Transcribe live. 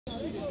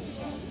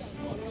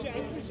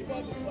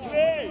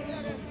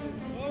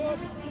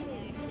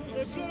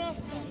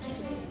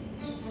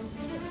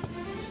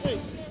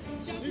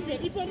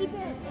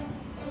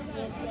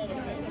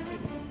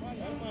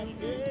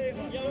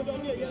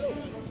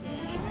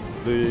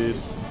The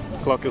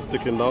clock is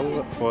ticking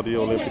down for the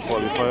Olympic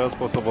qualifiers.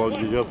 First of all,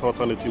 your thoughts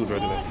on the team's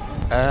readiness?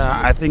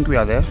 I think we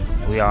are there.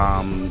 We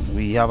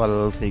have a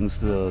little things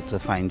to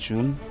fine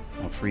tune,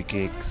 free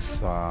kicks,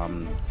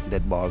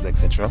 dead balls,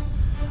 etc.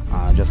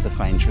 Just to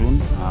fine tune.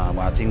 But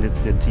I think that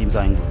the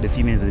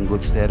team is in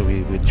good stead.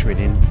 We're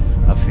training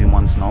a few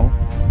months now.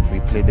 We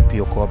played the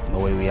PO Cup,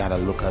 where we had a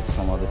look at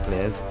some of the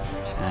players,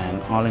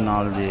 and all in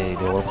all, the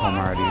whole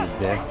camaraderie is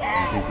there.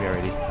 I think we are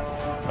ready.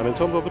 And in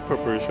terms of the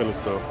preparation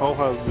itself, how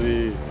has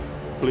the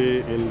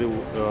play in the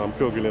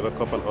Pure Grenada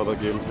Cup and other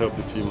games helped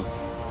the team?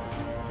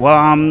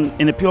 Well,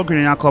 in the Pure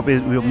Grenada Cup, we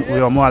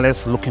were more or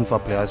less looking for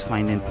players,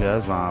 finding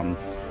players.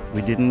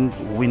 We didn't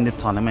win the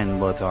tournament,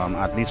 but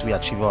at least we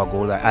achieved our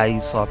goal. I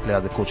saw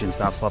players, the coaching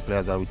staff saw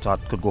players that we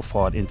thought could go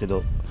forward into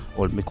the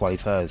Olympic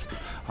qualifiers.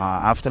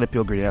 After the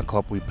Pure Grenada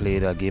Cup, we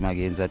played a game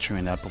against a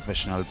Trinidad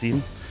professional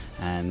team,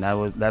 and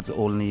that's the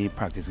only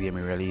practice game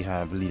we really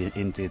have leading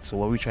into it. So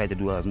what we try to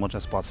do as much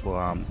as possible,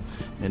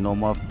 the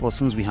number of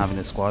persons we have in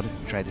the squad,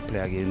 we try to play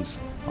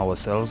against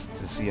ourselves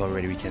to see how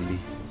ready we can be.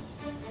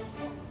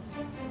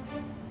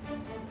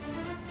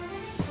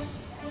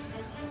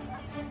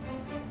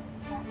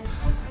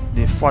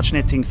 The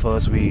fortunate thing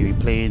first, we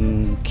play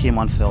in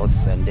Cayman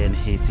first and then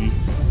Haiti.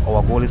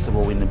 Our goal is to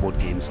go win both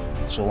games.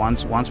 So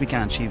once we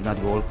can achieve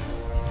that goal,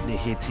 the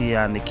Haiti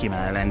and the Cayman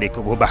Island, they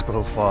could go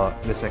battle for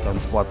the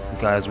second spot,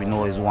 because we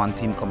know there's one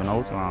team coming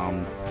out.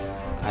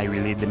 I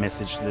relayed the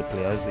message to the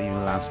players.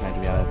 Even last night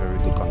we had a very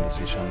good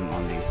conversation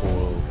on the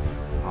whole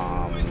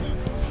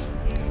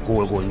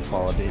goal going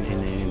forward in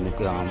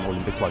the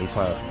Olympic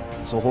qualifier.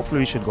 So hopefully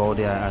we should go out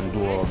there and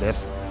do our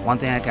best. One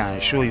thing I can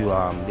assure you,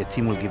 the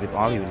team will give it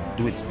all. It will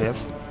do its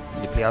best.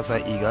 The players are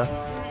eager.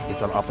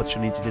 It's an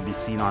opportunity to be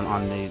seen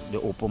on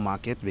the open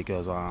market,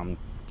 because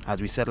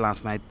as we said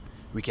last night,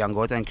 we can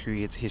go out and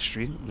create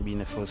history, being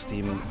the first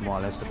team more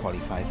or less to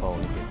qualify for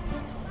Olympics.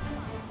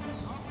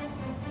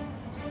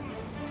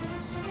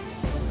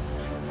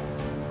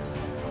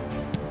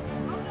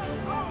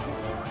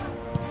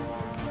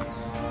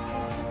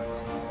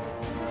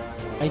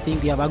 I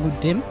think we have a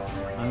good team.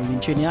 We've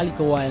been training a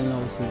little while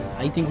now, so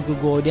I think we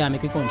could go out there and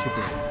make a country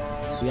pro.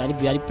 We are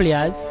the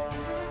players,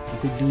 we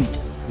could do it.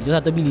 We just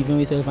have to believe in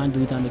ourselves and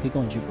do it and make a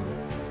country pro.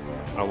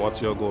 And what's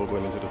your goal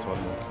going into the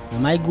tournament?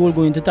 And my goal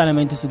going into the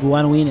tournament is to go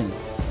and win.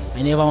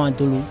 I never want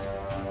to lose.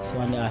 So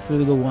I feel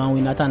we go and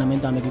win that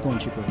tournament and make a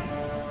country pro.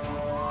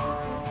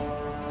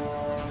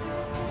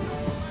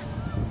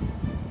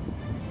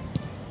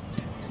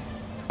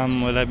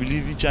 Well, I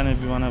believe each and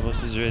every one of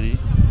us is ready.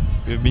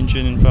 We've been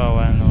training for a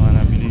while now, and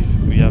I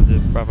believe we have the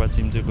proper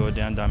team to go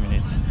there and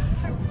dominate.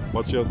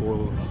 What's your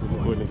goal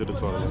going into the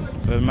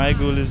tournament? Well, my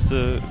goal is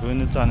to win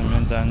the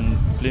tournament and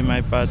play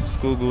my part,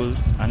 score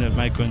goals, and help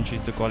my country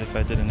to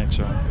qualify to the next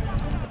round.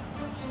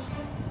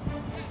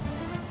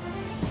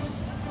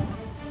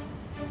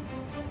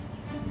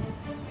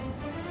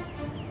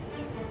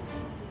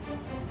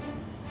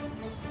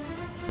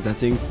 I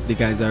think the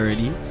guys are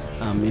ready.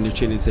 In the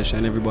training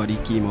session, everybody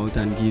came out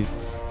and gave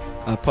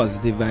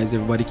positive vibes.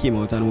 Everybody came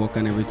out and worked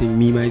and everything.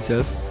 Me,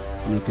 myself,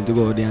 I'm looking to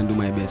go out there and do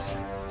my best.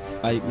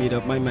 I made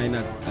up my mind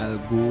that I'll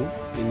go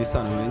in this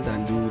tournament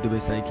and do the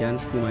best I can,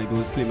 score my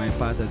goals, play my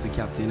part as the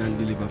captain, and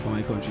deliver for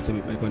my country to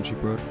make my country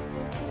proud.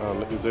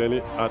 Is there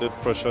any added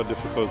pressure,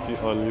 difficulty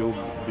on you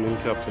being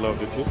captain of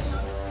the team?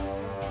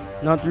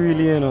 Not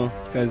really,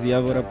 because you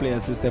have other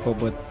players to step up,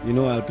 but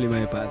I'll play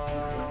my part.